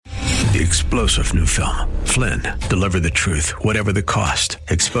The explosive new film, Flynn, deliver the truth, whatever the cost,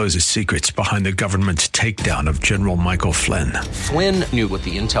 exposes secrets behind the government's takedown of General Michael Flynn. Flynn knew what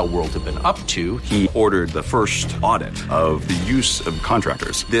the intel world had been up to. He ordered the first audit of the use of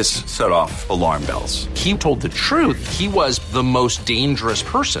contractors. This set off alarm bells. He told the truth. He was the most dangerous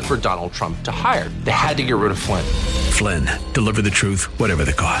person for Donald Trump to hire. They had to get rid of Flynn. Flynn, deliver the truth, whatever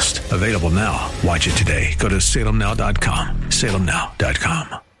the cost. Available now. Watch it today. Go to salemnow.com.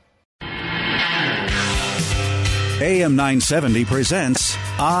 salemnow.com. AM 970 presents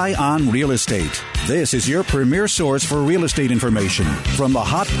Eye on Real Estate. This is your premier source for real estate information. From the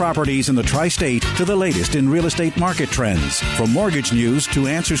hot properties in the tri-state to the latest in real estate market trends. From mortgage news to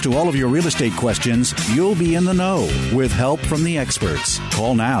answers to all of your real estate questions, you'll be in the know with help from the experts.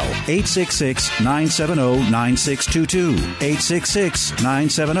 Call now, 866-970-9622.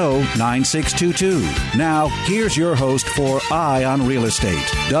 866-970-9622. Now, here's your host for Eye on Real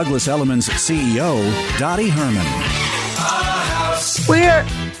Estate, Douglas Elliman's CEO, Dottie Herman. We're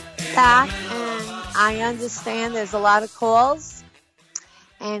back, and I understand there's a lot of calls,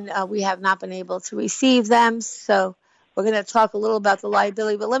 and we have not been able to receive them, so we're going to talk a little about the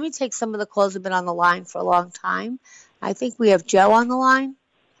liability, but let me take some of the calls that have been on the line for a long time. I think we have Joe on the line.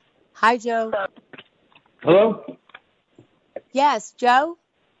 Hi, Joe. Hello? Yes, Joe?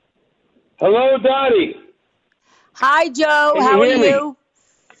 Hello, Dottie. Hi, Joe. Can How are hear me? you?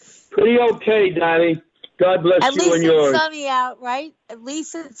 Pretty okay, Dottie. God bless At you least and yours. it's sunny out, right? At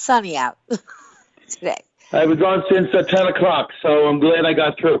least it's sunny out today. I was on since 10 o'clock, so I'm glad I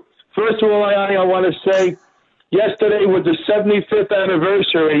got through. First of all, I want to say yesterday was the 75th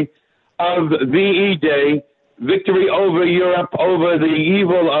anniversary of VE Day, Victory over Europe, over the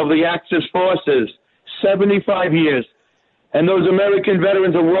evil of the Axis forces. 75 years. And those American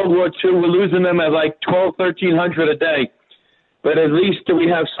veterans of World War II, we're losing them at like 1,300 a day. But at least we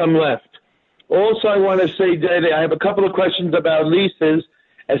have some left. Also, I want to say that I have a couple of questions about leases,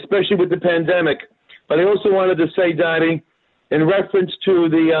 especially with the pandemic. But I also wanted to say, Dottie, in reference to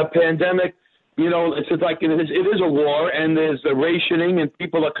the pandemic, you know, it's like it is a war, and there's a rationing, and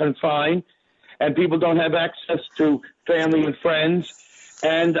people are confined, and people don't have access to family and friends.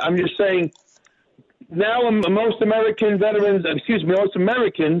 And I'm just saying, now most American veterans, most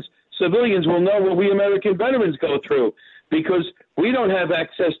Americans, civilians will know what we American veterans go through, because we don't have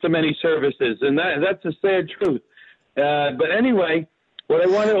access to many services, and that's a sad truth. But anyway, what I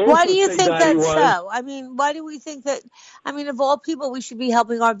want to also Why do you say, think Dottie, that's so? I mean, why do we think that? I mean, of all people, we should be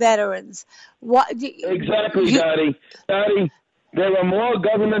helping our veterans. Exactly, Dottie. Dottie, there are more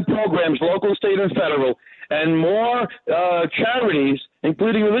government programs, local, state, and federal, and more charities,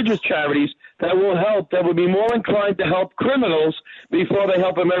 including religious charities, that will help, that would be more inclined to help criminals before they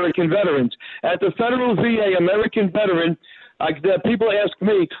help American veterans. At the federal VA, American veteran, people ask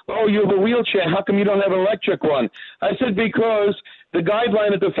me, oh, you have a wheelchair, how come you don't have an electric one? I said, because the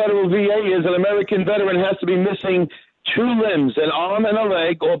guideline at the federal VA is an American veteran has to be missing 2 limbs, an arm and a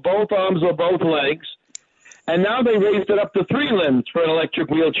leg, or both arms or both legs. And now they raised it up to 3 limbs for an electric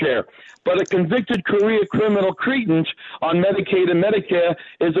wheelchair. But a convicted career criminal cretin on Medicaid and Medicare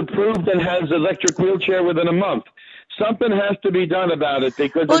is approved and has an electric wheelchair within a month. Something has to be done about it,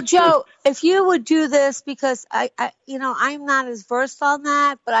 because well, Joe, if you would do this, because I'm not as versed on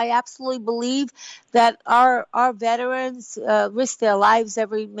that, but I absolutely believe that our veterans risk their lives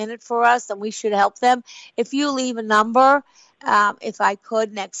every minute for us, and we should help them. If you leave a number, if I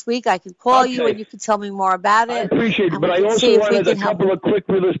could next week, I could call you and you could tell me more about it. I appreciate it, but I also wanted a couple of quick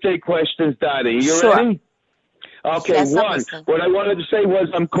real estate questions, Dottie. You ready? Okay, yes, one, what I wanted to say was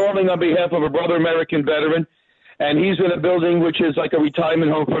I'm calling on behalf of a brother American veteran, and he's in a building which is like a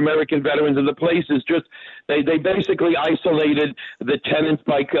retirement home for American veterans, and the place is just, they basically isolated the tenants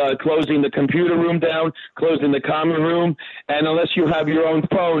by closing the computer room down, closing the common room, and unless you have your own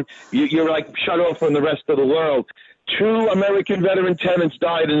phone, you're like shut off from the rest of the world. 2 American veteran tenants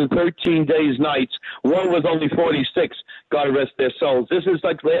died in 13 days, nights. One was only 46, God rest their souls. This is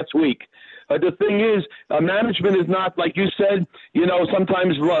like last week. The thing is, management is not, like you said,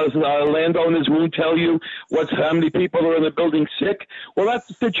 sometimes landowners won't tell you how many people are in the building sick. Well, that's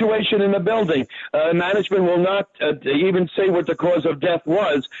the situation in the building. Management will not even say what the cause of death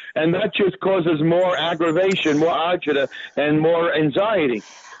was, and that just causes more aggravation, more agita, and more anxiety.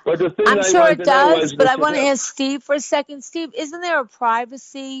 But the thing I'm sure it does, but I want to ask Steve for a second. Steve, isn't there a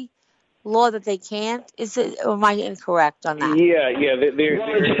privacy law that they can't? Is it, or am I incorrect on that? Yeah.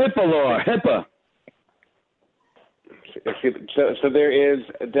 It's HIPAA law, HIPAA. So there is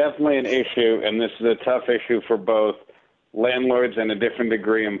definitely an issue, and this is a tough issue for both landlords and a different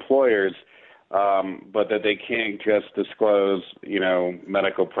degree employers. but that they can't just disclose,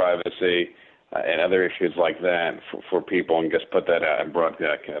 medical privacy and other issues like that for people and just put that out and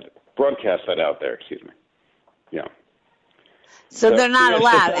broadcast that out there. Excuse me. Yeah. So they're not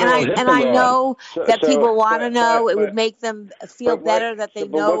allowed, and I know that people want to know. It would make them feel better that they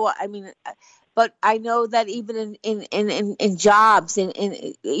know. I mean, but I know that even in jobs,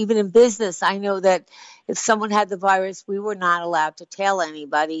 even in business, I know that if someone had the virus, we were not allowed to tell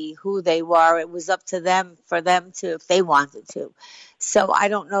anybody who they were. It was up to them for them to, if they wanted to. So I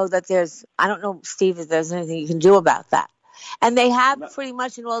don't know, Steve, if there's anything you can do about that. And they have pretty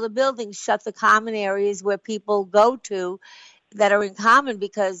much in all the buildings shut the common areas where people go to that are in common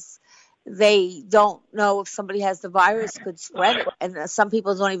because they don't know if somebody has the virus could spread it. And some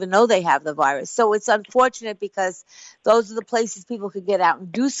people don't even know they have the virus. So it's unfortunate because those are the places people could get out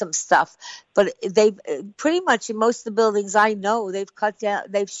and do some stuff. But they've pretty much in most of the buildings I know, they've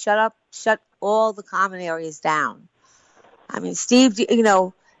shut all the common areas down. I mean, Steve,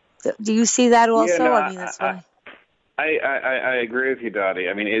 do you see that also? Yeah, no, I mean, that's funny. I agree with you, Dottie.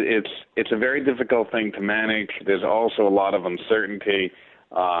 I mean, it's a very difficult thing to manage. There's also a lot of uncertainty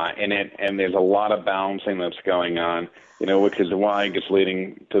in it, and there's a lot of balancing that's going on, which is why it's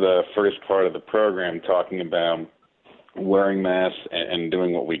leading to the first part of the program, talking about wearing masks and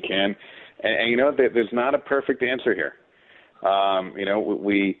doing what we can. And there's not a perfect answer here.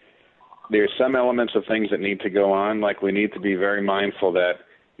 There's some elements of things that need to go on, like we need to be very mindful that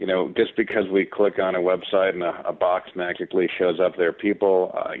just because we click on a website and a box magically shows up, there are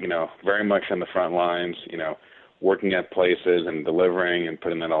people, very much on the front lines, working at places and delivering and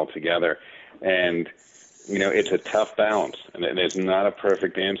putting that all together. And, it's a tough balance, and there's not a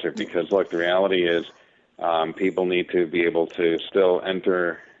perfect answer because, look, the reality is people need to be able to still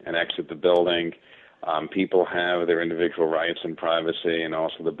enter and exit the building. People have their individual rights and privacy, and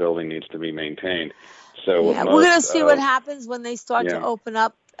also the building needs to be maintained. So we're going to see what happens when they start to open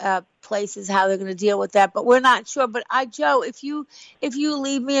up places, how they're going to deal with that. But we're not sure. But Joe, if you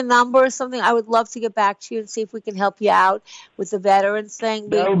leave me a number or something, I would love to get back to you and see if we can help you out with the veterans thing.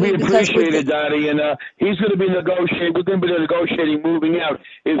 That would be appreciated, Dottie. And he's going to be negotiating. We're going to be negotiating moving out.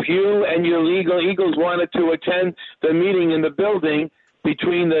 If you and your legal Eagles wanted to attend the meeting in the building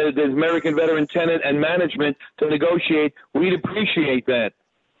between the American Veteran Tenant and management to negotiate, we'd appreciate that.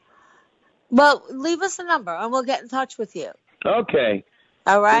 Well, leave us a number, and we'll get in touch with you. Okay.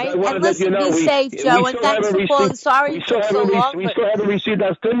 All right? And listen, be safe, Joe, and thanks for calling. Sorry it took so long. We still haven't received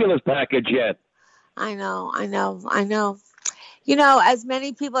our stimulus package yet. I know. As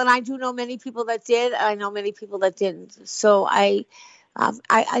many people, and I do know many people that did, I know many people that didn't. So I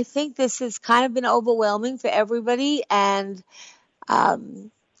think this has kind of been overwhelming for everybody, and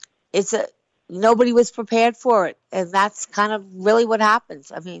nobody was prepared for it, and that's kind of really what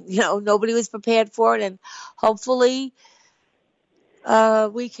happens. I mean, nobody was prepared for it, and hopefully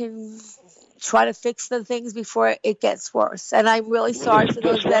we can try to fix the things before it gets worse. And I'm really sorry for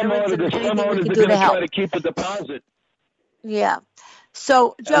those veterans and anything we can do to help. Try to keep the deposit. Yeah.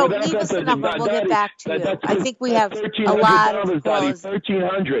 So, Joe, leave us a number. We'll get back to you. I think we have a lot of calls.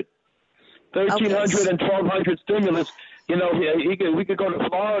 $1,300 and $1,200 stimulus. We could go to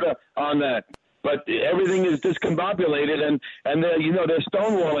Florida on that. But everything is discombobulated, and they're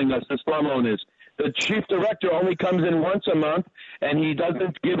stonewalling us, the slum owners. The chief director only comes in once a month, and he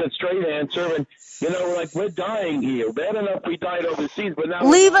doesn't give a straight answer. And, we're dying here. Bad enough we died overseas, but now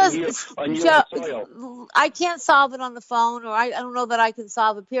leave us, here on U.S. soil. I can't solve it on the phone, or I don't know that I can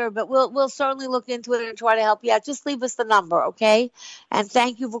solve it here, but we'll certainly look into it and try to help you out. Just leave us the number, okay? And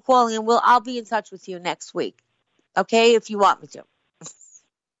thank you for calling, and I'll be in touch with you next week, okay, if you want me to.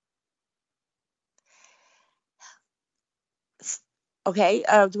 Okay,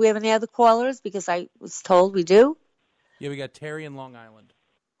 do we have any other callers? Because I was told we do. Yeah, we got Terry in Long Island.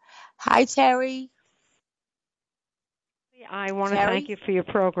 Hi, Terry. I want to thank you for your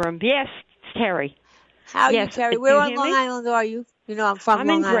program. Yes, it's Terry. How are you, Terry? Where on Long Island are you? I'm from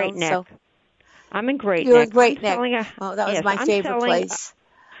Long Island. I'm in Great Neck. I'm in Great Neck. You're in Great Neck. That was my favorite place.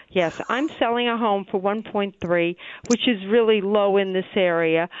 Yes, I'm selling a home for $1.3, which is really low in this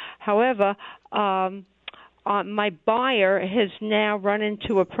area. However, my buyer has now run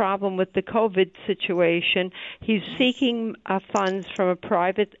into a problem with the COVID situation. He's seeking funds from a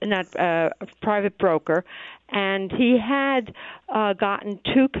private broker, and he had gotten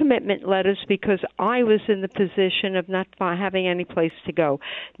 2 commitment letters because I was in the position of not having any place to go.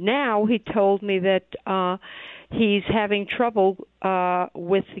 Now he told me that he's having trouble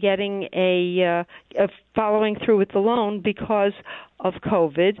with getting following through with the loan because of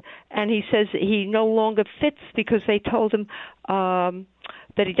COVID, and he says he no longer fits because they told him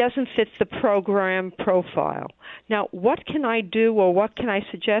that he doesn't fit the program profile. Now, what can I do, or what can I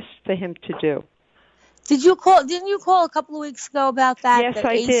suggest for him to do? Didn't you call a couple of weeks ago about that? Yes, that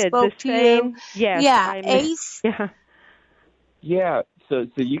I Ace did. Spoke The to same. you? Yes. Yeah, Ace. Yeah. Yeah. So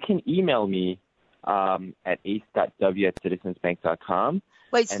you can email me at ace.w@citizensbank.com.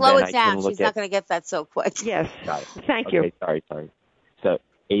 Wait, slow it down. She's not going to get that so quick. Yes. Got it. Thank you. Sorry. So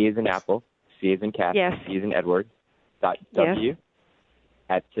A is in Apple, C is in cat, Yes. C is in Edward, .w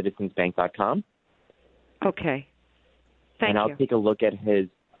at citizensbank.com. Okay. Thank and I'll you. take a look at his,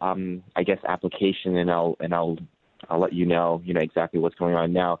 application, and I'll let you know exactly what's going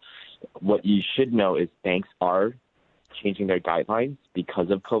on. Now, what you should know is banks are changing their guidelines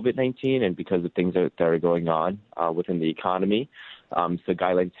because of COVID-19 and because of things that are going on within the economy. So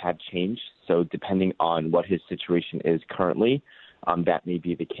guidelines have changed. So depending on what his situation is currently, that may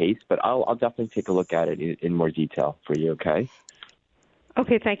be the case. But I'll definitely take a look at it in more detail for you. Okay.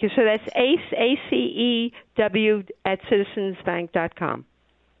 Okay, thank you. So that's ACE, ACEW at citizensbank.com.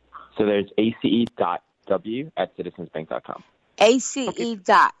 So there's ace.w at citizensbank.com.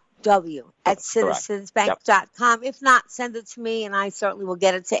 ACE.w at citizensbank.com. If not, send it to me, and I certainly will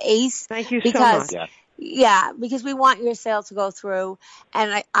get it to Ace. Thank you so much. Yeah, because we want your sale to go through.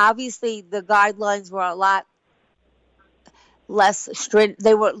 And obviously the guidelines were a lot less strict.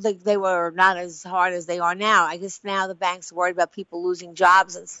 They were not as hard as they are now. I guess now the bank's worried about people losing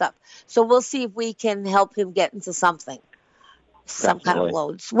jobs and stuff. So we'll see if we can help him get into something, some kind of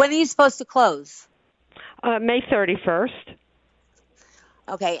loans. When are you supposed to close? May 31st.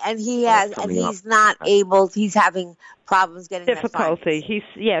 Okay, and he's not able. He's having problems getting difficulty.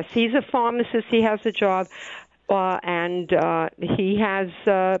 He's a pharmacist. He has a job, and he has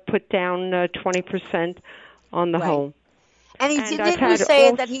put down 20% on the home. And didn't you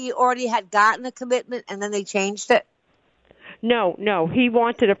say that he already had gotten a commitment and then they changed it? No. He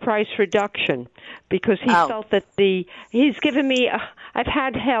wanted a price reduction because he felt that he's given me. I've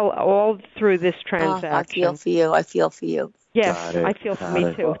had hell all through this transaction. I feel for you. Yes, I feel for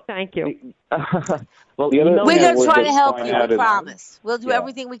me too. Thank you. Well, we're going to try to help you. We promise. We'll do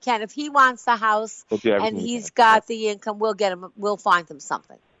everything we can. If he wants the house and he's got the income, we'll get him. We'll find him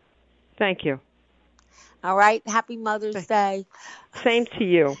something. Thank you. All right. Happy Mother's Day. Same to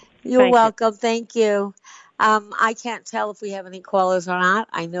you. You're welcome. Thank you. I can't tell if we have any callers or not.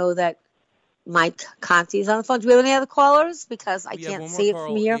 I know that Mike Conti is on the phone. Do we have any other callers? Because I can't see it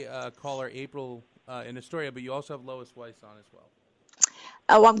from here. Caller April in Astoria, but you also have Lois Weiss on as well.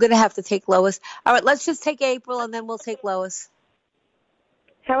 Oh, I'm going to have to take Lois. All right, let's just take April, and then we'll take Lois.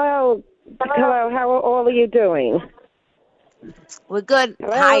 Hello. How are all of you doing? We're good.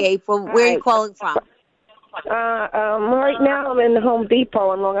 Hello? Hi, April. Where are you calling from? Right now I'm in the Home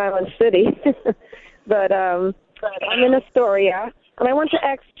Depot in Long Island City, but I'm in Astoria, and I want to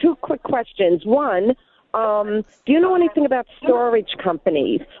ask two quick questions. One, do you know anything about storage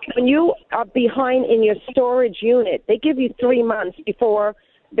companies? When you are behind in your storage unit, they give you 3 months before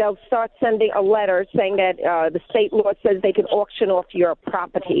they'll start sending a letter saying that the state law says they can auction off your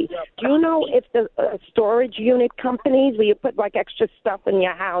property. Do you know if the storage unit companies, where you put like extra stuff in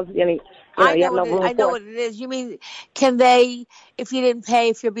your house, I know what it is. You mean, can they, if you didn't pay,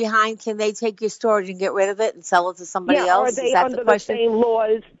 if you're behind, can they take your storage and get rid of it and sell it to somebody else? Are they under the same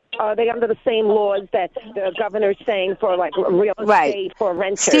laws? Are they under the same laws that the governor's saying for like real estate for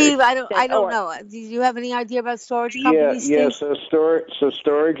renters? Steve, I don't know. Do you have any idea about storage companies? Yeah. Steve? So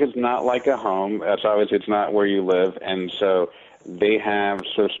storage is not like a home. That's obviously it's not where you live, and so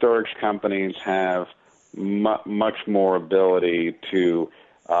storage companies have much more ability to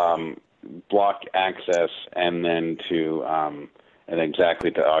block access and then to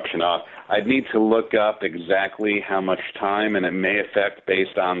auction off. I'd need to look up exactly how much time, and it may affect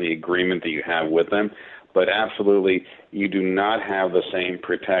based on the agreement that you have with them. But absolutely, you do not have the same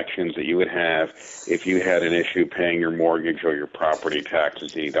protections that you would have if you had an issue paying your mortgage or your property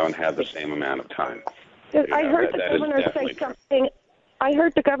taxes. You don't have the same amount of time. I heard the governor say something. I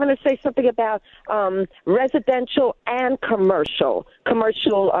heard the governor say something about residential and commercial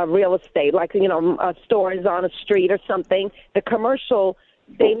real estate, like stores on a street or something. The commercial,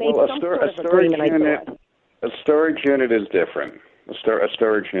 they made some sort of agreement. A storage unit is different. A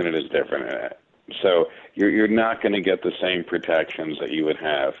storage unit is different. So you're not going to get the same protections that you would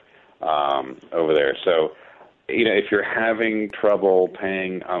have over there. So, if you're having trouble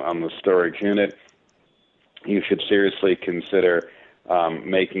paying on the storage unit, you should seriously consider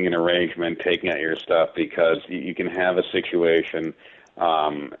making an arrangement, taking out your stuff, because you can have a situation,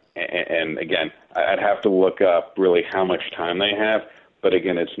 and again, I'd have to look up really how much time they have, but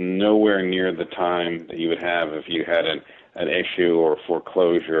again, it's nowhere near the time that you would have if you had an issue or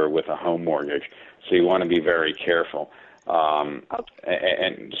foreclosure with a home mortgage. So you want to be very careful. And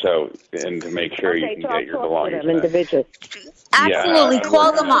to make sure you can get your belongings back. Absolutely.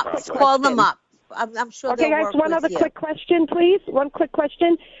 Call them up. Call them up. I'm sure they'll work with you. Okay, guys, one other quick question, please. One quick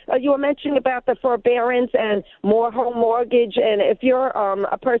question. You were mentioning about the forbearance and more home mortgage, and if you're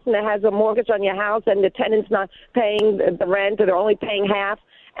a person that has a mortgage on your house and the tenant's not paying the rent or they're only paying half,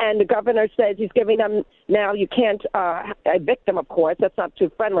 and the governor says he's giving them, now you can't evict them, of course, that's not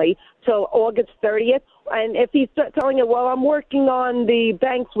too friendly, till August 30th. And if he's telling you, well, I'm working on the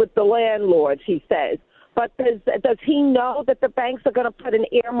banks with the landlords, he says. But does he know that the banks are going to put an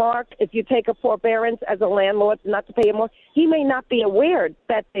earmark if you take a forbearance as a landlord not to pay him more? He may not be aware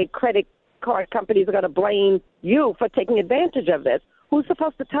that the credit card companies are going to blame you for taking advantage of this. Who's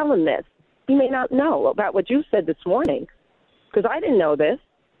supposed to tell him this? He may not know about what you said this morning, because I didn't know this.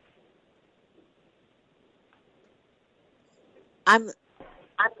 I'm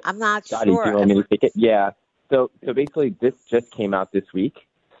not Dottie, sure. Do you want me to take it? Yeah. So basically, this just came out this week.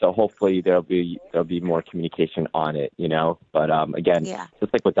 So hopefully there'll be more communication on it, you know. But again,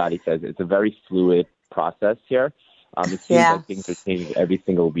 just like what Dottie says, it's a very fluid process here. It seems like things are changing every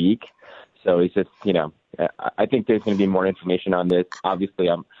single week. So it's just, you know, I think there's going to be more information on this. Obviously,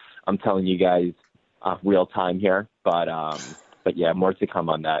 I'm telling you guys real time here, but yeah, more to come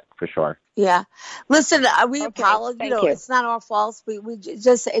on that for sure. Yeah. Listen, we apologize. You know, it's not our fault. We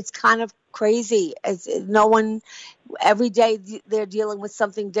just, it's kind of crazy. No one, every day they're dealing with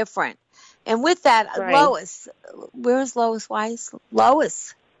something different. And with that, Lois, where's Lois Weiss?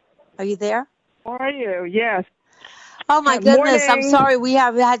 Lois, are you there? How are you? Yes. Oh, my goodness. Morning. I'm sorry. We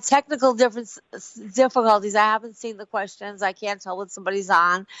have had technical difficulties. I haven't seen the questions. I can't tell what somebody's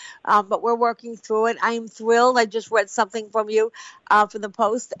on, but we're working through it. I am thrilled. I just read something from you from the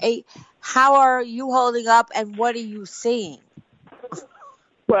Post. How are you holding up, and what are you seeing?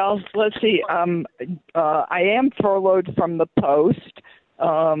 Well, let's see. I am furloughed from the Post,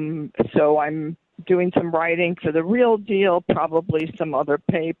 so I'm doing some writing for The Real Deal, probably some other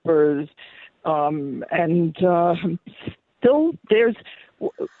papers. Still there's,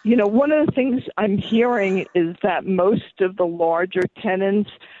 you know, one of the things I'm hearing is that most of the larger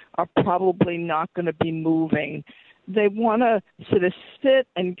tenants are probably not going to be moving. They want to sort of sit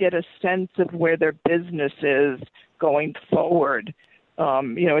and get a sense of where their business is going forward.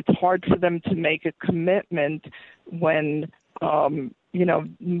 You know, it's hard for them to make a commitment when, you know,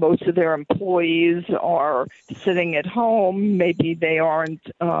 most of their employees are sitting at home. Maybe they aren't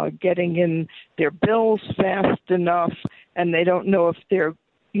getting in their bills fast enough, and they don't know if they're,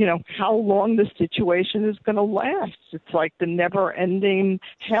 you know, how long the situation is going to last. It's like the never-ending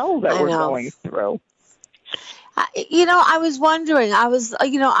hell that we're going through. You know, I was wondering, I was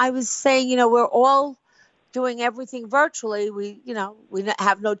saying, you know, we're all doing everything virtually. We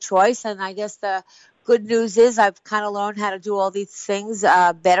have no choice. And I guess the good news is I've kind of learned how to do all these things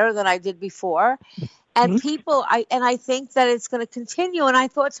better than I did before. And I think that it's going to continue. And I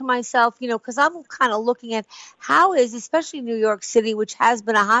thought to myself, you know, because I'm kind of looking at how is, especially New York City, which has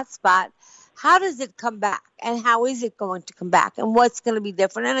been a hot spot, how does it come back, and how is it going to come back, and what's going to be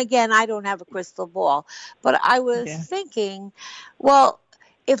different? And again, I don't have a crystal ball, but I was thinking, well,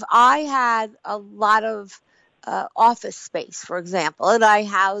 if I had a lot of office space, for example, and I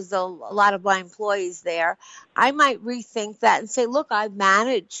housed a lot of my employees there, I might rethink that and say, look, I've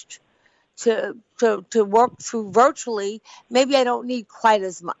managed to work through virtually. Maybe I don't need quite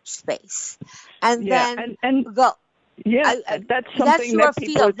as much space, and then go. Yeah, that's something your that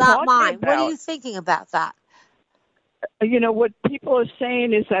people field, are not talking mine. about. What are you thinking about that? You know, what people are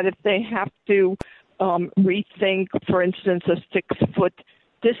saying is that if they have to rethink, for instance, a 6-foot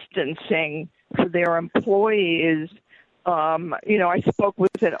distancing for their employees, you know, I spoke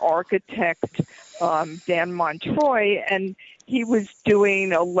with an architect, Dan Montroy, and he was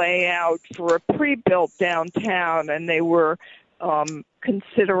doing a layout for a pre-built downtown, and they were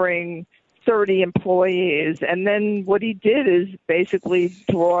considering 30 employees, and then what he did is basically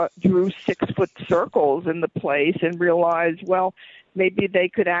drew 6-foot circles in the place and realized, well, maybe they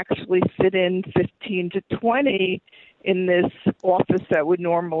could actually fit in 15 to 20 in this office that would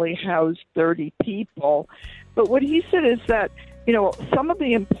normally house 30 people. But what he said is that, you know, some of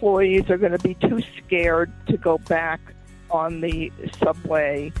the employees are going to be too scared to go back on the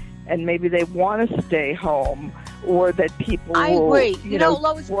subway, and maybe they want to stay home, or that people will, you know,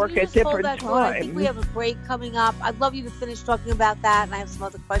 Lois, work at different times. I think we have a break coming up. I'd love you to finish talking about that, and I have some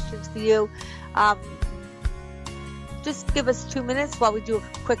other questions for you. Just give us 2 minutes while we do a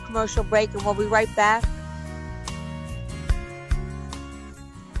quick commercial break, and we'll be right back.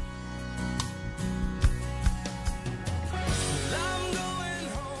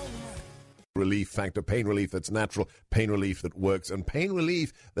 Factor. Pain relief that's natural, pain relief that works, and pain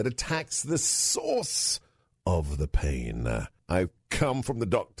relief that attacks the source of the pain. I've come from the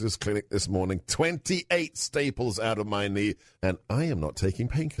doctor's clinic this morning, 28 staples out of my knee, and I am not taking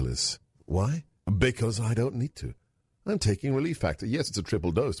painkillers. Why? Because I don't need to. I'm taking Relief Factor. Yes, it's a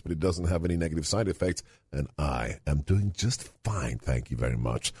triple dose, but it doesn't have any negative side effects, and I am doing just fine, thank you very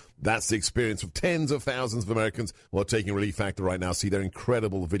much. That's the experience of tens of thousands of Americans who are taking Relief Factor right now. See their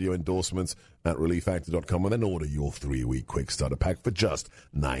incredible video endorsements at ReliefFactor.com, and then order your 3-week quick starter pack for just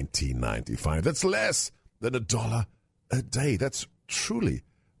 $19.95. That's less than $1 a day. That's truly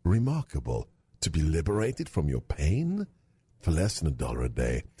remarkable. To be liberated from your pain for less than $1 a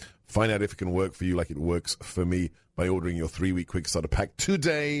day. Find out if it can work for you like it works for me by ordering your 3-week quick starter pack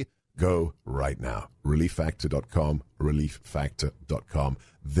today. Go right now. ReliefFactor.com, ReliefFactor.com.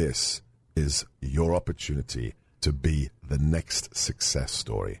 This is your opportunity to be the next success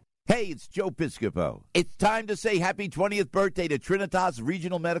story. Hey, it's Joe Piscopo. It's time to say happy 20th birthday to Trinitas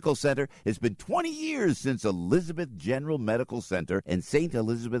Regional Medical Center. It's been 20 years since Elizabeth General Medical Center and St.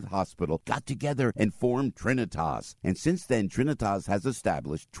 Elizabeth Hospital got together and formed Trinitas. And since then, Trinitas has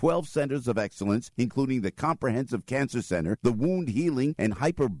established 12 centers of excellence, including the Comprehensive Cancer Center, the Wound Healing and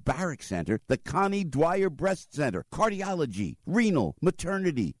Hyperbaric Center, the Connie Dwyer Breast Center, Cardiology, Renal,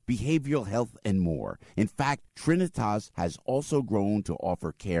 Maternity, Behavioral Health, and more. In fact, Trinitas has also grown to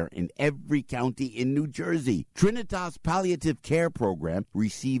offer care in every county in New Jersey. Trinitas Palliative Care Program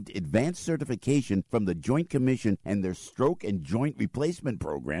received advanced certification from the Joint Commission, and their stroke and joint replacement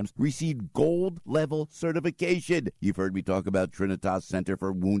programs received gold-level certification. You've heard me talk about Trinitas Center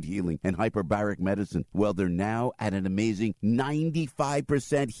for Wound Healing and Hyperbaric Medicine. Well, they're now at an amazing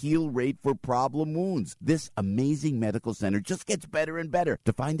 95% heal rate for problem wounds. This amazing medical center just gets better and better.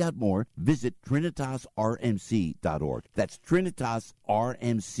 To find out more, visit TrinitasRMC.org. That's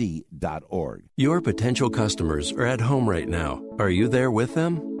TrinitasRMC.org. Your potential customers are at home right now. Are you there with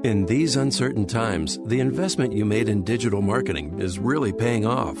them? In these uncertain times, the investment you made in digital marketing is really paying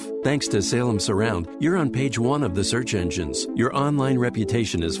off. Thanks to Salem Surround, you're on page 1 of the search engines. Your online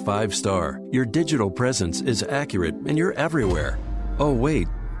reputation is 5-star. Your digital presence is accurate, and you're everywhere. Oh, wait,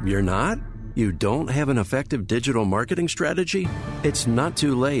 you're not? You don't have an effective digital marketing strategy? It's not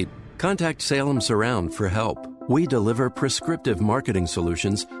too late. Contact Salem Surround for help. We deliver prescriptive marketing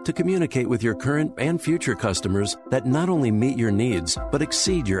solutions to communicate with your current and future customers that not only meet your needs, but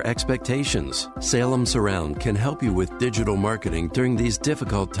exceed your expectations. Salem Surround can help you with digital marketing during these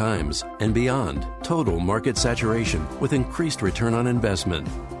difficult times and beyond. Total market saturation with increased return on investment.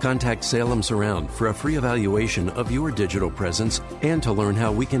 Contact Salem Surround for a free evaluation of your digital presence and to learn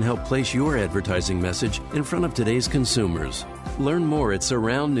how we can help place your advertising message in front of today's consumers. Learn more at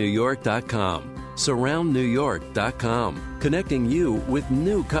SurroundNewYork.com. SurroundNewYork.com, connecting you with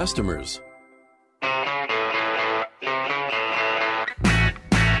new customers.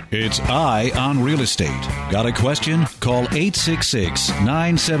 It's Eye on Real Estate. Got a question? Call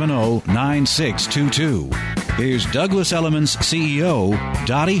 866-970-9622. Here's Douglas Elliman's CEO,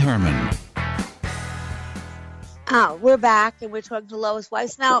 Dottie Herman. We're back, and we're talking to Lois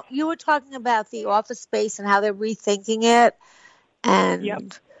Weiss. Now, you were talking about the office space and how they're rethinking it. And yep.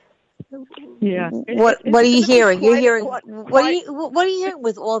 Yeah. What are you hearing? You're hearing what are you hearing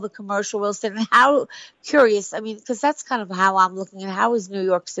with all the commercial real estate, and how curious? I mean, because that's kind of how I'm looking at how is New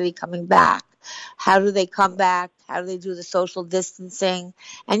York City coming back? How do they come back? How do they do the social distancing?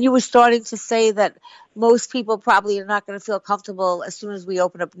 And you were starting to say that most people probably are not going to feel comfortable as soon as we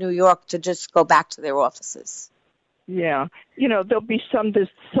open up New York to just go back to their offices. Yeah. There'll be there's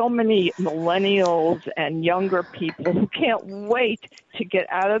so many millennials and younger people who can't wait to get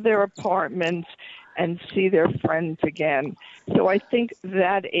out of their apartments and see their friends again. So I think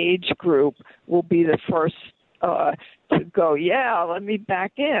that age group will be the first to go, yeah, let me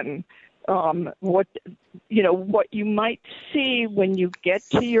back in. What you might see when you get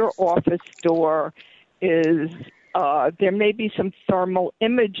to your office door is there may be some thermal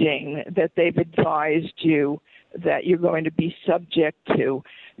imaging that they've advised you that you're going to be subject to.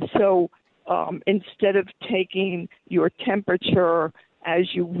 So instead of taking your temperature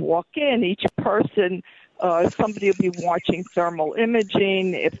as you walk in, each person, somebody will be watching thermal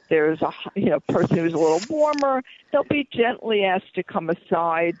imaging. If there's a person who's a little warmer, they'll be gently asked to come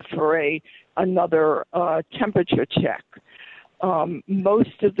aside for another temperature check.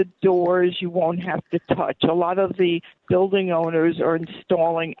 Most of the doors you won't have to touch. A lot of the building owners are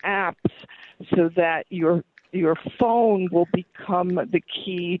installing apps so that your phone will become the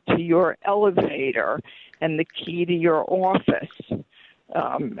key to your elevator and the key to your office.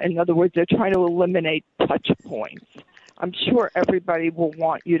 In other words, they're trying to eliminate touch points. I'm sure everybody will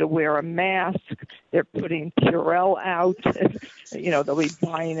want you to wear a mask. They're putting Purell out. They'll be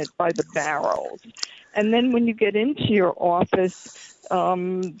buying it by the barrels. And then when you get into your office,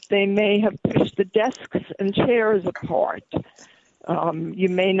 they may have pushed the desks and chairs apart. You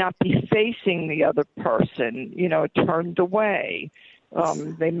may not be facing the other person, turned away.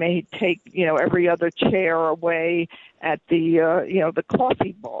 They may take, every other chair away at the, the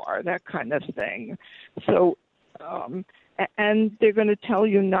coffee bar, that kind of thing. So, and they're going to tell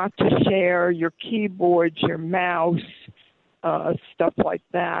you not to share your keyboard, your mouse, stuff like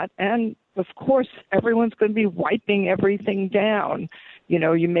that. And, of course, everyone's going to be wiping everything down.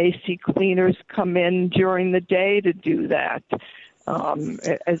 You may see cleaners come in during the day to do that,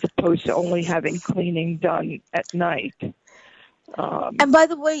 as opposed to only having cleaning done at night. And by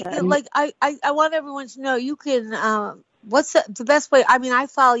the way, I want everyone to know you can. What's the best way? I mean, I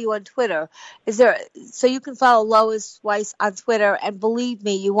follow you on Twitter. So you can follow Lois Weiss on Twitter, and believe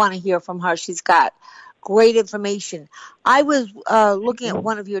me, you want to hear from her. She's got great information. I was looking at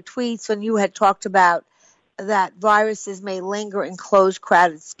one of your tweets when you had talked about that viruses may linger in closed,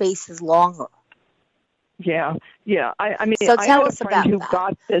 crowded spaces longer. Yeah. I mean, so tell I had us a friend who about that.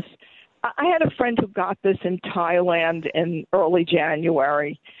 got this. I had a friend who got this in Thailand in early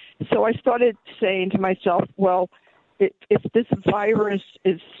January. So I started saying to myself, well, if this virus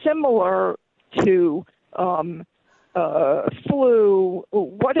is similar to flu,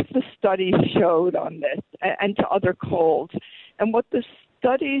 what if the studies showed on this and to other colds? And what the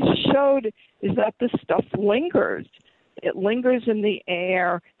studies showed is that the stuff lingers. It lingers in the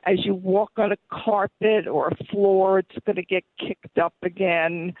air. As you walk on a carpet or a floor, it's going to get kicked up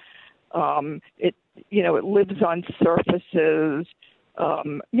again. It lives on surfaces,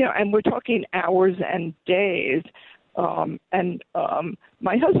 and we're talking hours and days.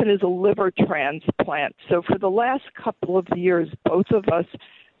 My husband is a liver transplant. So for the last couple of years, both of us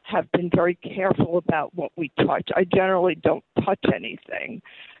have been very careful about what we touch. I generally don't touch anything.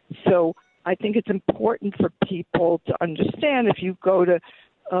 So I think it's important for people to understand if you go to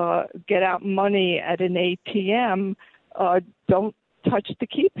get out money at an ATM, don't touch the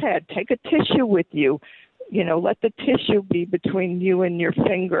keypad. Take a tissue with you. Let the tissue be between you and your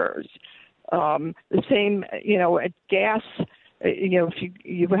fingers. The same, at gas, if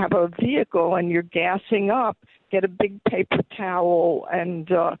you have a vehicle and you're gassing up, get a big paper towel and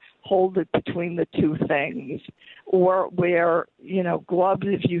hold it between the two things. Or wear, gloves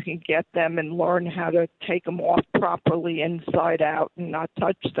if you can get them, and learn how to take them off properly inside out and not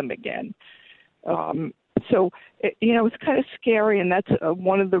touch them again. So, it's kind of scary, and that's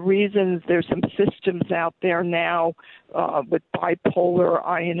one of the reasons there's some systems out there now with bipolar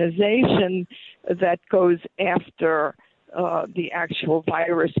ionization that goes after the actual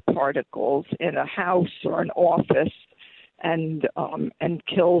virus particles in a house or an office and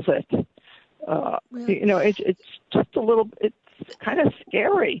kills it. It's just a little. It's kind of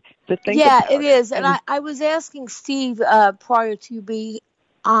scary to think. Yeah, about it is. And I was asking Steve prior to being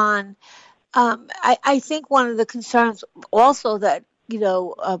on. I think one of the concerns also that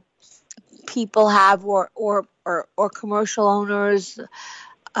people have or commercial owners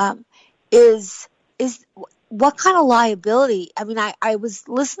is what kind of liability. I mean, I was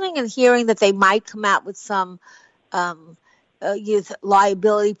listening and hearing that they might come out with some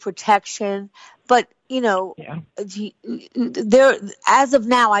liability protection, but there as of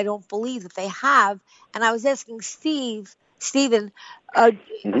now, I don't believe that they have. And I was asking Stephen.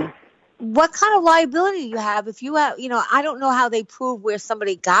 What kind of liability do you have if you have, I don't know how they prove where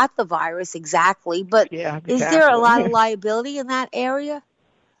somebody got the virus exactly, but is there a lot of liability in that area?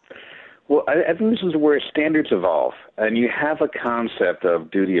 Well, I think this is where standards evolve, and you have a concept of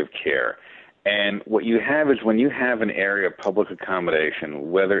duty of care. And what you have is when you have an area of public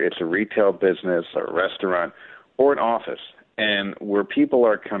accommodation, whether it's a retail business or a restaurant or an office, and where people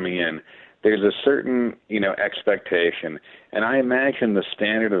are coming in, there's a certain, expectation, and I imagine the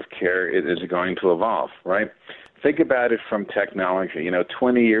standard of care is going to evolve, right? Think about it from technology.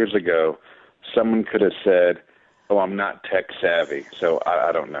 20 years ago, someone could have said, oh, I'm not tech savvy, so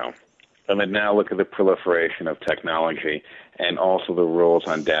I don't know. And then now look at the proliferation of technology and also the rules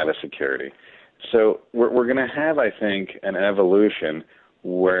on data security. So we're going to have, I think, an evolution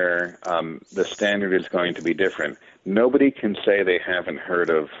where the standard is going to be different. Nobody can say they haven't heard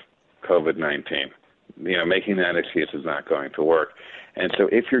of COVID-19. Making that excuse is not going to work. And so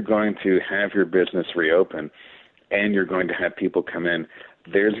if you're going to have your business reopen and you're going to have people come in,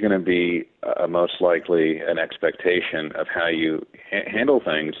 there's going to be most likely an expectation of how you handle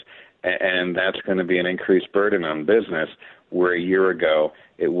things and that's going to be an increased burden on business where a year ago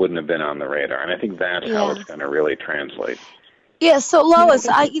it wouldn't have been on the radar. And I think that's how it's going to really translate. Yeah, so Lois,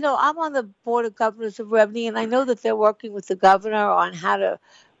 I'm on the Board of Governors of Revenue, and I know that they're working with the governor on how to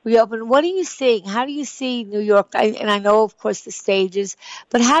reopen. What are you seeing? How do you see New York? And I know, of course, the stages,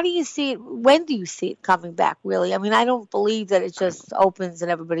 but how do you see it? When do you see it coming back, really? I mean, I don't believe that it just opens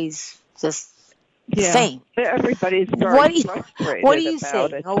and everybody's just the same. Everybody's very frustrated. What are you about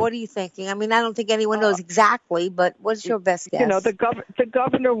saying, it. or what are you thinking? I mean, I don't think anyone knows exactly, but what's your best guess? You know, the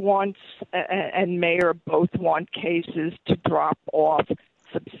governor wants and mayor both want cases to drop off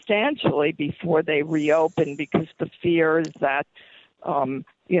substantially before they reopen, because the fear is that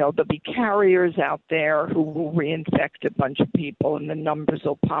there'll be carriers out there who will reinfect a bunch of people and the numbers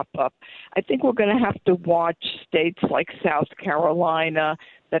will pop up. I think we're going to have to watch states like South Carolina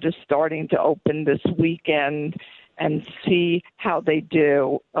that is starting to open this weekend and see how they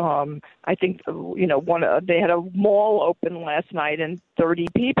do. I think, they had a mall open last night and 30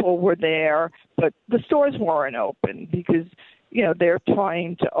 people were there, but the stores weren't open because they're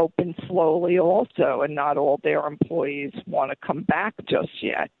trying to open slowly also, and not all their employees want to come back just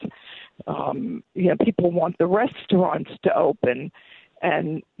yet. People want the restaurants to open,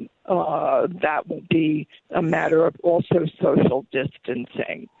 and that will be a matter of also social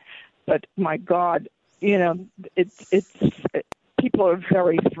distancing. But my God, it's people are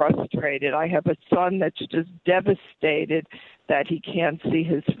very frustrated. I have a son that's just devastated that he can't see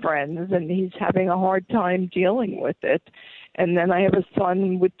his friends, and he's having a hard time dealing with it. And then I have a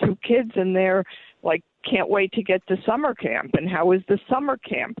son with 2 kids, and they're like, can't wait to get to summer camp. And how is the summer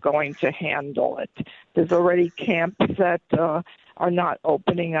camp going to handle it? There's already camps that are not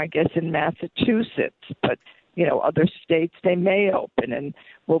opening, I guess, in Massachusetts, but other states, they may open. And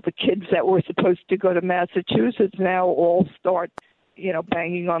will the kids that were supposed to go to Massachusetts now all start,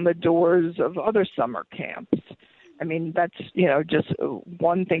 banging on the doors of other summer camps? I mean, that's, just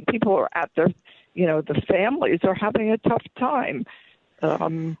one thing. People are at their, the families are having a tough time.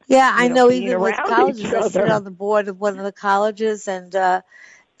 I know even with colleges, I sit on the board of one of the colleges, and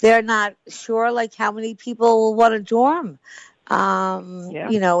they're not sure, like, how many people will want to dorm.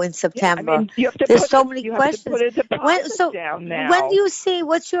 In September. I mean, there's so many questions. Down now. When do you see?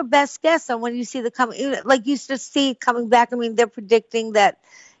 What's your best guess on when you see the coming? Like, you just see it coming back. I mean, they're predicting that,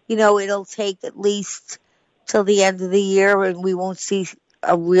 it'll take at least till the end of the year, and we won't see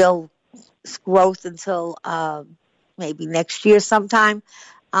a real growth until maybe next year sometime.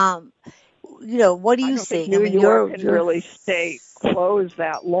 What do you see? New York can really stay closed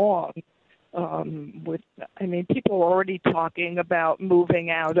that long. People are already talking about moving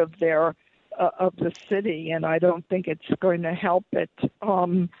out of their of the city, and I don't think it's going to help it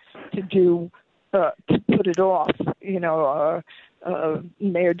to put it off.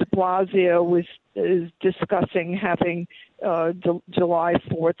 Mayor de Blasio is discussing having July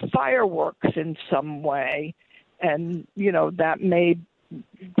 4th fireworks in some way, and that may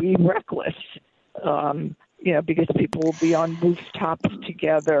be reckless. Because people will be on rooftops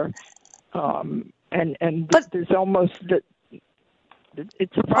together. But there's almost that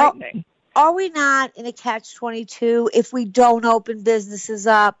it's frightening. Are we not in a catch-22 if we don't open businesses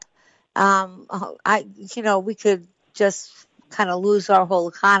up? We could just kind of lose our whole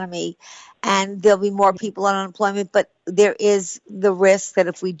economy, and there'll be more people on unemployment. But there is the risk that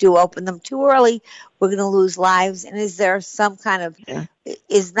if we do open them too early, we're going to lose lives. And is there some kind of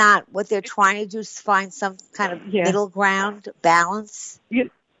is not what they're trying to do is find some kind of middle ground balance?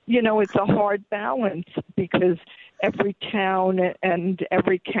 It's a hard balance because every town and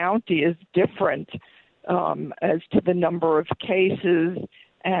every county is different as to the number of cases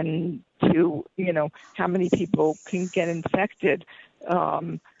and to, how many people can get infected.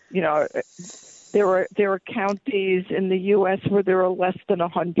 There are counties in the U.S. where there are less than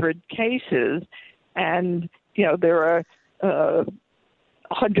 100 cases, and, there are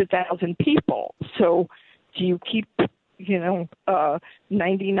 100,000 people. So do you keep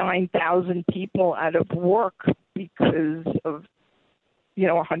 99,000 people out of work because of,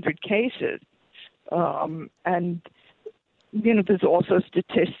 100 cases. And, there's also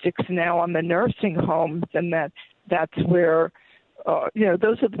statistics now on the nursing homes, and that's where,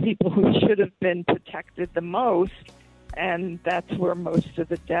 those are the people who should have been protected the most, and that's where most of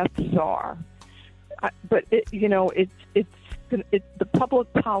the deaths are. But, the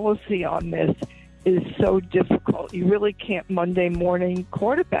public policy on this is so difficult. You really can't Monday morning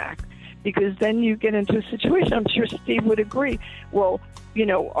quarterback, because then you get into a situation, I'm sure Steve would agree, well,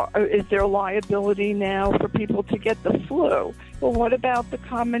 is there liability now for people to get the flu? Well, what about the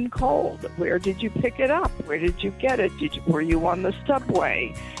common cold? Where did you pick it up? Where did you get it? Were you on the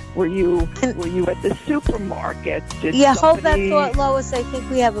subway? Were you at the supermarket? Hold that thought, Lois. I think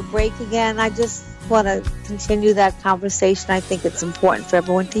we have a break again. I just want to continue that conversation. I think it's important for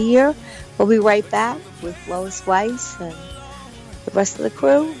everyone to hear. We'll be right back with Lois Weiss and the rest of the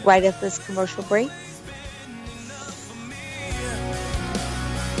crew right after this commercial break.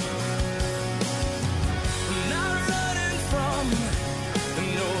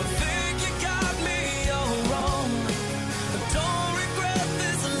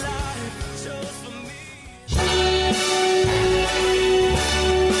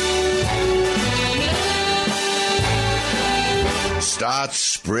 Start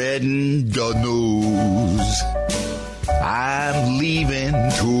spreading the news. I'm leaving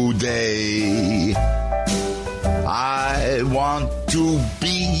today. I want to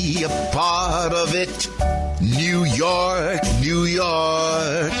be a part of it. New York, New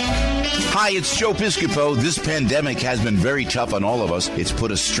York. Hi, it's Joe Piscopo. This pandemic has been very tough on all of us. It's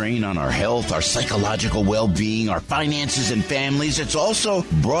put a strain on our health, our psychological well-being, our finances and families. It's also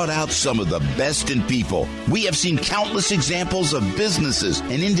brought out some of the best in people. We have seen countless examples of businesses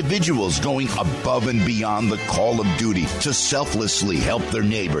and individuals going above and beyond the call of duty to selflessly help their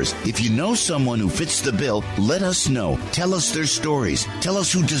neighbors. If you know someone who fits the bill, let us know. Tell us their stories. Tell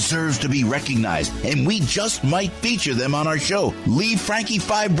us who deserves to be recognized, and we just might feature them on our show. Leave Frankie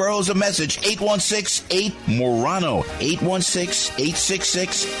Five Boroughs a message. 816-8-MORANO.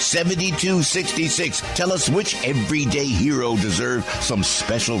 816-866-7266. Tell us which everyday hero deserves some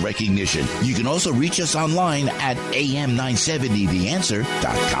special recognition. You can also reach us online at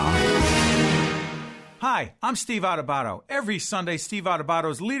am970theanswer.com. Hi, I'm Steve Adubato. Every Sunday, Steve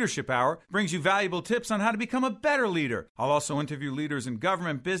Adubato's Leadership Hour brings you valuable tips on how to become a better leader. I'll also interview leaders in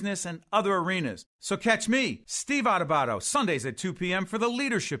government, business, and other arenas. So catch me, Steve Adubato, Sundays at 2 p.m. for the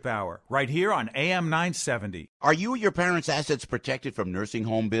Leadership Hour, right here on AM 970. Are you or your parents' assets protected from nursing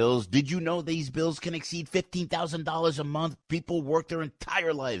home bills? Did you know these bills can exceed $15,000 a month? People work their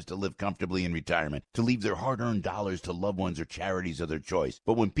entire lives to live comfortably in retirement, to leave their hard-earned dollars to loved ones or charities of their choice.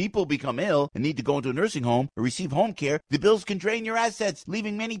 But when people become ill and need to go into a nursing home or receive home care, the bills can drain your assets,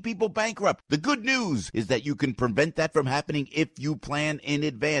 leaving many people bankrupt. The good news is that you can prevent that from happening if you plan in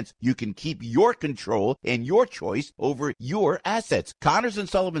advance. You can keep your control and your choice over your assets. Connors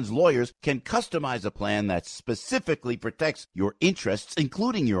 & Sullivan's lawyers can customize a plan that specifically protects your interests,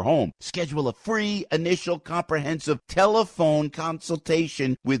 including your home. Schedule a free initial comprehensive telephone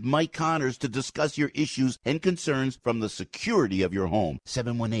consultation with Mike Connors to discuss your issues and concerns from the security of your home.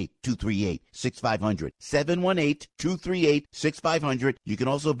 718-238-6500. 718-238-6500. You can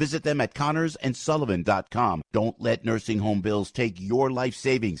also visit them at connorsandsullivan.com. Don't let nursing home bills take your life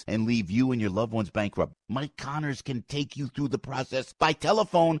savings and leave you and your loved ones bankrupt. Mike Connors can take you through the process by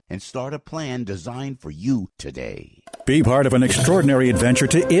telephone and start a plan designed for you today. Be part of an extraordinary adventure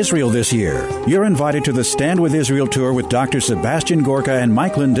to Israel this year. You're invited to the Stand With Israel tour with Dr. Sebastian Gorka and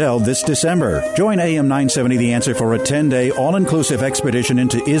Mike Lindell this December. Join AM 970 The Answer for a 10-day all-inclusive expedition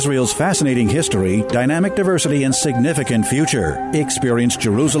into Israel's fascinating history, dynamic diversity, and significant future. Experience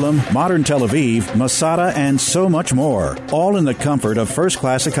Jerusalem, modern Tel Aviv, Masada, and so much more. All in the comfort of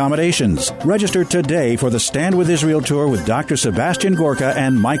first-class accommodations. Register today for the Stand With Israel tour with Dr. Sebastian Gorka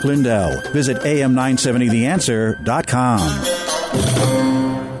and Mike Lindell. Visit am970theanswer.com.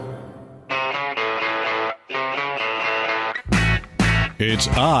 It's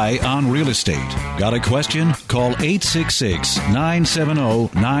Eye on Real Estate. Got a question? Call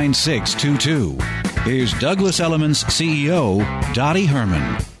 866-970-9622. Here's Douglas Elliman's CEO, Dottie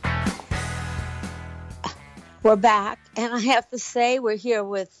Herman. We're back, and I have to say we're here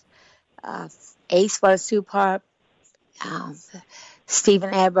with Ace Supar,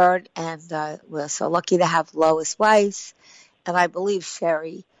 Stephen Ebert, and we're so lucky to have Lois Weiss, and I believe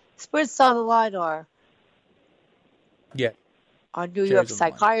Sherry Spritz on the line, or our New York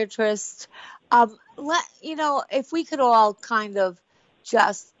psychiatrist. If we could all kind of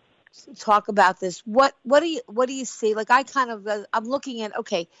just talk about this, what do you see? Like, I'm looking at,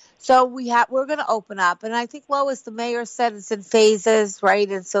 okay, so we're going to open up, and I think Lois, the mayor, said it's in phases, right?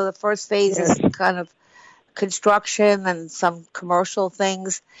 And so the first phase is kind of construction and some commercial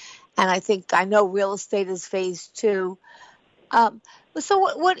things, and I know real estate is phase 2. So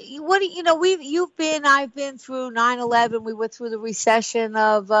what do I've been through 9/11. We went through the recession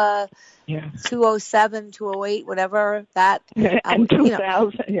of 2007, 2008, whatever that. And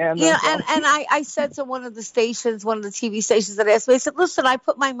 2000, and I said to one of the TV stations that asked me, I said, listen, I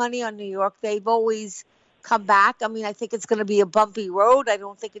put my money on New York. They've always come back. I mean, I think it's going to be a bumpy road. I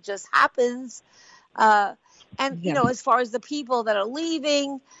don't think it just happens. As far as the people that are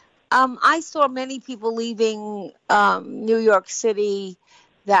leaving, I saw many people leaving New York City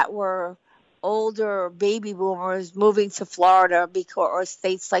that were older baby boomers moving to Florida or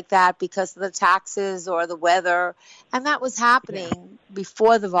states like that because of the taxes or the weather, and that was happening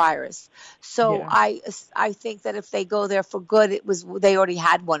before the virus. So I think that if they go there for good, they already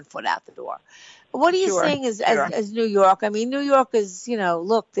had one foot out the door. What are you saying as New York? I mean, New York is,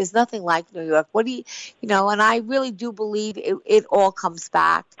 look, there's nothing like New York. What do you, and I really do believe it all comes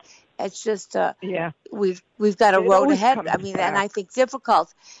back. It's just we've got a road ahead. I mean, and I think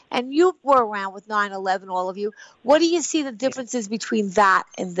difficult. And you were around with 9/11, all of you. What do you see the differences between that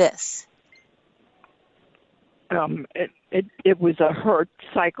and this? It was a hurt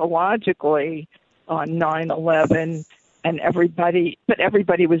psychologically on 9/11, and everybody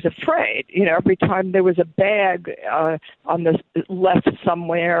was afraid. Every time there was a bag on the left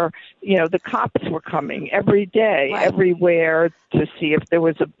somewhere, the cops were coming every day, everywhere to see if there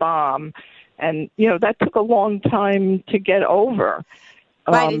was a bomb. And, that took a long time to get over.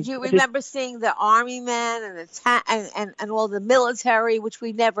 Right. Did you remember seeing the army men and and all the military, which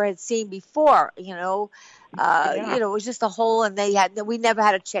we never had seen before, it was just a whole, and we never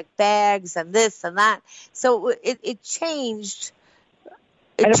had to check bags and this and that. So it changed.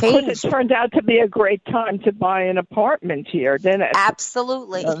 And of course, it turned out to be a great time to buy an apartment here, didn't it?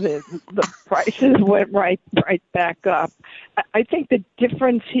 Absolutely. The prices went right back up. I think the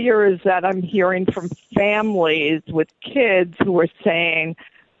difference here is that I'm hearing from families with kids who are saying,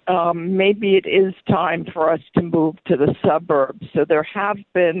 maybe it is time for us to move to the suburbs. So there have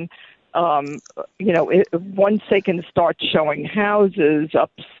been, once they can start showing houses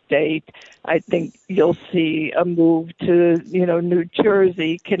upstate, I think you'll see a move to, New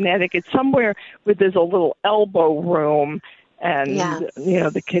Jersey, Connecticut, somewhere where there's a little elbow room and,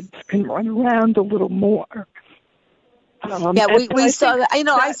 the kids can run around a little more. We saw that.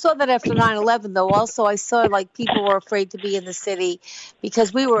 I saw that after 9/11, though. Also, I saw people were afraid to be in the city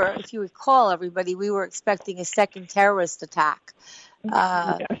because we were, if you recall, everybody, we were expecting a second terrorist attack.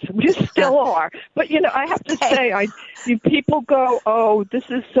 Yes, we still are. But, I have to say, people go, oh, this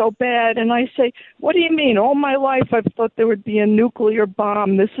is so bad. And I say, what do you mean? All my life I've thought there would be a nuclear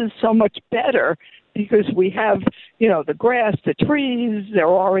bomb. This is so much better because we have, the grass, the trees, there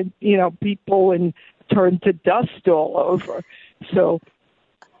aren't, people and turned to dust all over. So,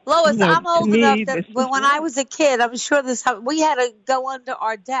 Lois, I'm old enough that when I was a kid, I'm sure we had to go under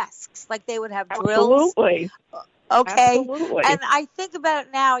our desks, like they would have drills. Absolutely. Okay. Absolutely. And I think about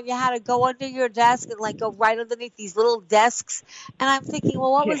it now, and you had to go under your desk and go right underneath these little desks. And I'm thinking,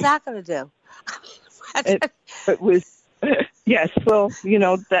 well, what was that going to do? It was. Yes, well,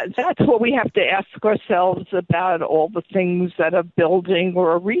 that's what we have to ask ourselves about all the things that a building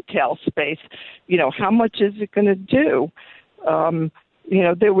or a retail space, how much is it going to do?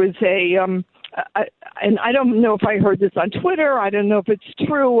 There was and I don't know if I heard this on Twitter, I don't know if it's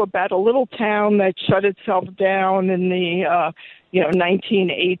true, about a little town that shut itself down in the,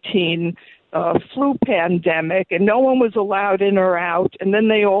 1918 flu pandemic, and no one was allowed in or out, and then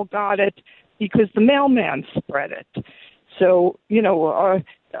they all got it because the mailman spread it. So,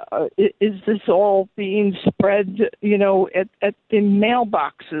 is this all being spread, at the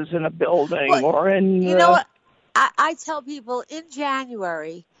mailboxes in a building or in... what? I tell people in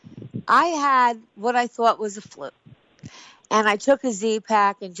January, I had what I thought was a flu. And I took a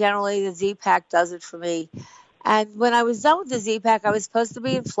Z-Pack, and generally the Z-Pack does it for me. And when I was done with the Z-Pack, I was supposed to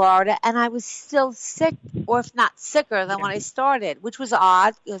be in Florida, and I was still sick, or if not sicker than when I started, which was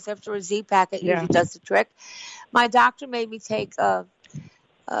odd, because after a Z-Pack, it usually does the trick. My doctor made me take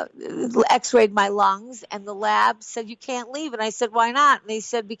x-rayed my lungs, and the lab said, you can't leave. And I said, why not? And they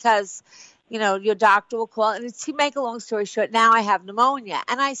said, because, your doctor will call. And to make a long story short, now I have pneumonia.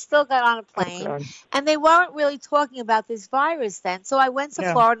 And I still got on a plane, and they weren't really talking about this virus then. So I went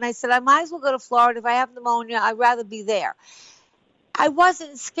to Florida, and I said, I might as well go to Florida. If I have pneumonia, I'd rather be there. I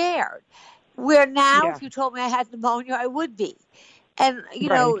wasn't scared. Where now, if you told me I had pneumonia, I would be. And,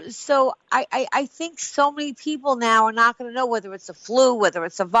 so I think so many people now are not going to know whether it's a flu, whether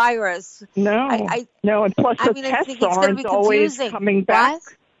it's a virus. No, and plus the tests aren't always coming back.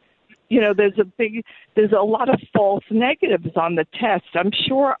 There's a lot of false negatives on the test. I'm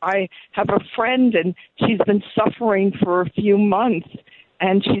sure I have a friend, and she's been suffering for a few months,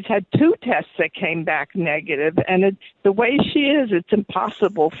 and she's had 2 tests that came back negative. And the way she is, it's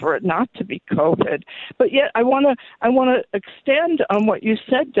impossible for it not to be COVID. But yet, I want to extend on what you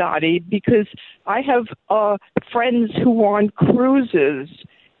said, Dottie, because I have friends who are on cruises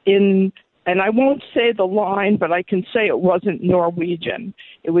and I won't say the line, but I can say it wasn't Norwegian.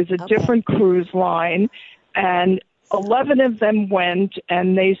 It was a different cruise line, and 11 of them went,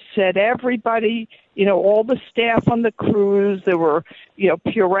 and they said everybody all the staff on the cruise. There were,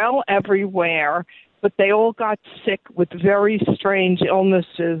 Purell everywhere, but they all got sick with very strange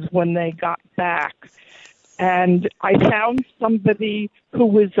illnesses when they got back. And I found somebody who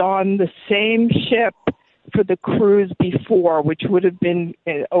was on the same ship for the cruise before, which would have been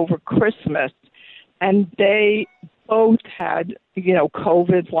over Christmas, and they both had,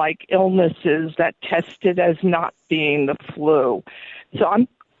 COVID-like illnesses that tested as not being the flu.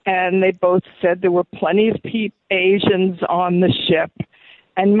 And they both said there were plenty of Asians on the ship.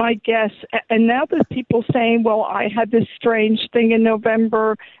 And my guess, and now there's people saying, well, I had this strange thing in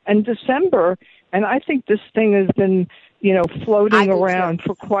November and December, and I think this thing has been, floating around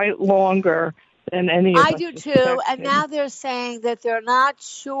for quite longer than any of us I do too, suspected. and now they're saying that they're not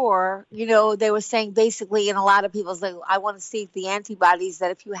sure. They were saying basically, and a lot of people say, I want to see if the antibodies,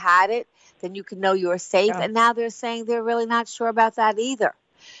 that if you had it, then you can know you were safe. Yeah. And now they're saying they're really not sure about that either.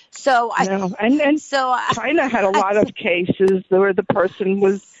 So China had a lot of cases where the person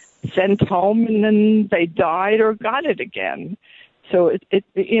was sent home and then they died or got it again. So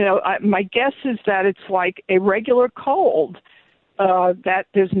my guess is that it's like a regular cold. That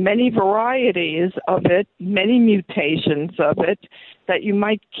there's many varieties of it, many mutations of it, that you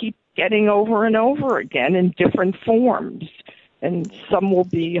might keep getting over and over again in different forms. And some will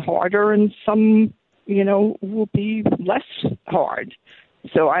be harder and some, will be less hard.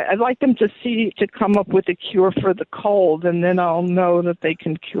 So I'd like them to come up with a cure for the cold, and then I'll know that they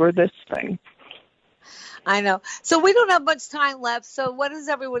can cure this thing. I know. So we don't have much time left. So what does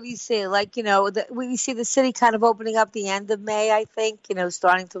everybody see? We see the city kind of opening up the end of May, I think,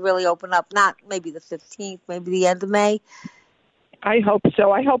 starting to really open up, not maybe the 15th, maybe the end of May. I hope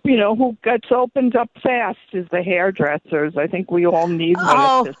so. I hope, who gets opened up fast is the hairdressers. I think we all need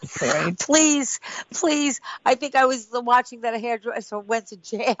one at this point. Please. I think I was watching that a hairdresser went to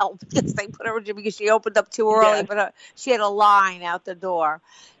jail because they put her in jail because she opened up too early, but she had a line out the door.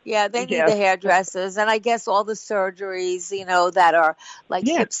 Yeah, they need the hairdressers. And I guess all the surgeries, that are like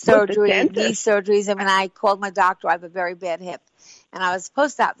hip surgery and knee surgeries. I mean, I called my doctor. I have a very bad hip. And I was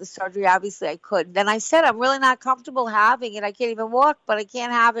supposed to have the surgery. Obviously, I couldn't. And I said, I'm really not comfortable having it. I can't even walk, but I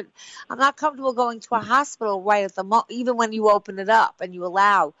can't have it. I'm not comfortable going to a hospital right at the moment, even when you open it up and you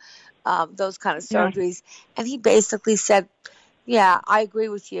allow those kind of surgeries. And he basically said, yeah, I agree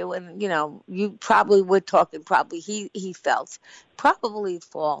with you. And, you probably would talk, and probably he felt probably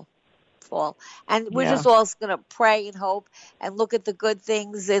fall. And we're just all going to pray and hope and look at the good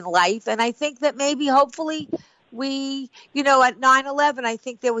things in life. And I think that maybe, hopefully, we, at 9/11, I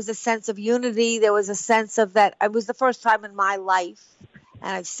think there was a sense of unity. There was a sense of that. It was the first time in my life,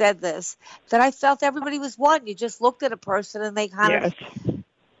 and I've said this, that I felt everybody was one. You just looked at a person and they kind of,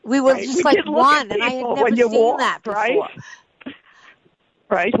 we were just like one. And I had never seen that before.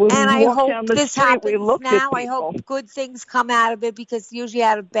 Right. When and I hope this street, happens now. I hope good things come out of it, because usually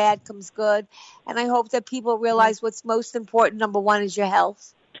out of bad comes good. And I hope that people realize what's most important. Number one is your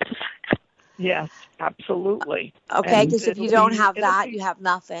health. Yes, absolutely. Okay, because if you don't have that, you have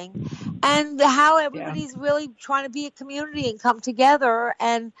nothing. And how everybody's really trying to be a community and come together,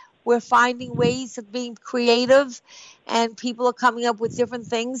 and we're finding ways of being creative, and people are coming up with different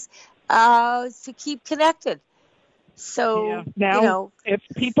things to keep connected. So, now, if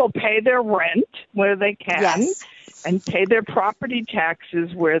people pay their rent where they can, and pay their property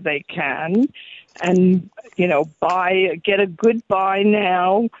taxes where they can, and, get a good buy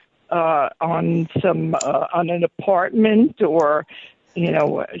now, on an apartment or,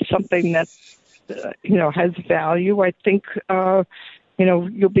 something that, has value. I think,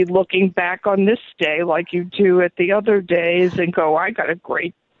 you'll be looking back on this day like you do at the other days and go, I got a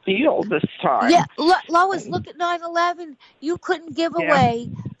great deal this time. Yeah, Lois, look at 9/11. You couldn't give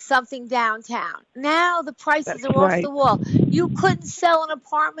away something downtown. Now the prices are off the wall. You couldn't sell an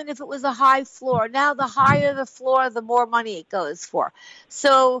apartment if it was a high floor. Now the higher the floor, the more money it goes for.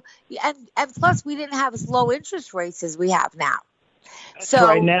 So, and plus we didn't have as low interest rates as we have now. So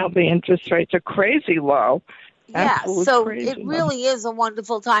right now the interest rates are crazy low. Yeah, so crazy it really is a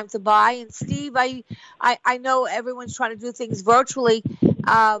wonderful time to buy. And Steve, I know everyone's trying to do things virtually.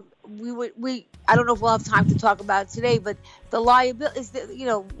 I don't know if we'll have time to talk about it today, but the liability is that,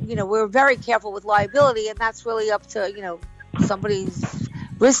 we're very careful with liability, and that's really up to, somebody's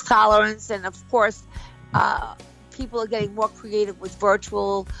risk tolerance. And of course, people are getting more creative with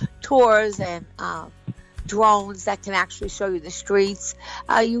virtual tours and drones that can actually show you the streets.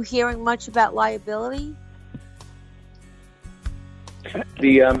 Are you hearing much about liability?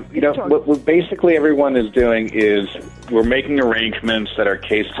 What basically everyone is doing is we're making arrangements that are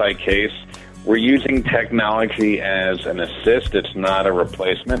case by case. We're using technology as an assist. It's not a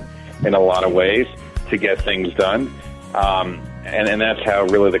replacement. in a lot of ways to get things done. And that's how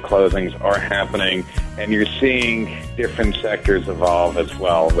really the closings are happening. And you're seeing different sectors evolve as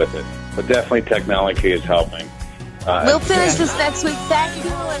well with it. But definitely technology is helping. We'll finish this next week. Thank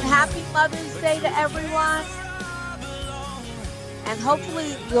you, and happy Mother's Day to everyone. And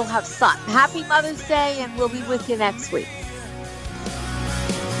hopefully we'll have sun. Happy Mother's Day, and we'll be with you next week.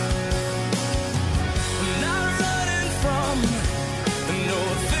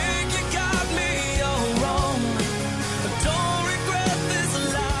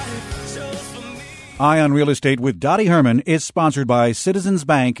 Eye on Real Estate with Dottie Herman is sponsored by Citizens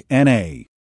Bank, N.A.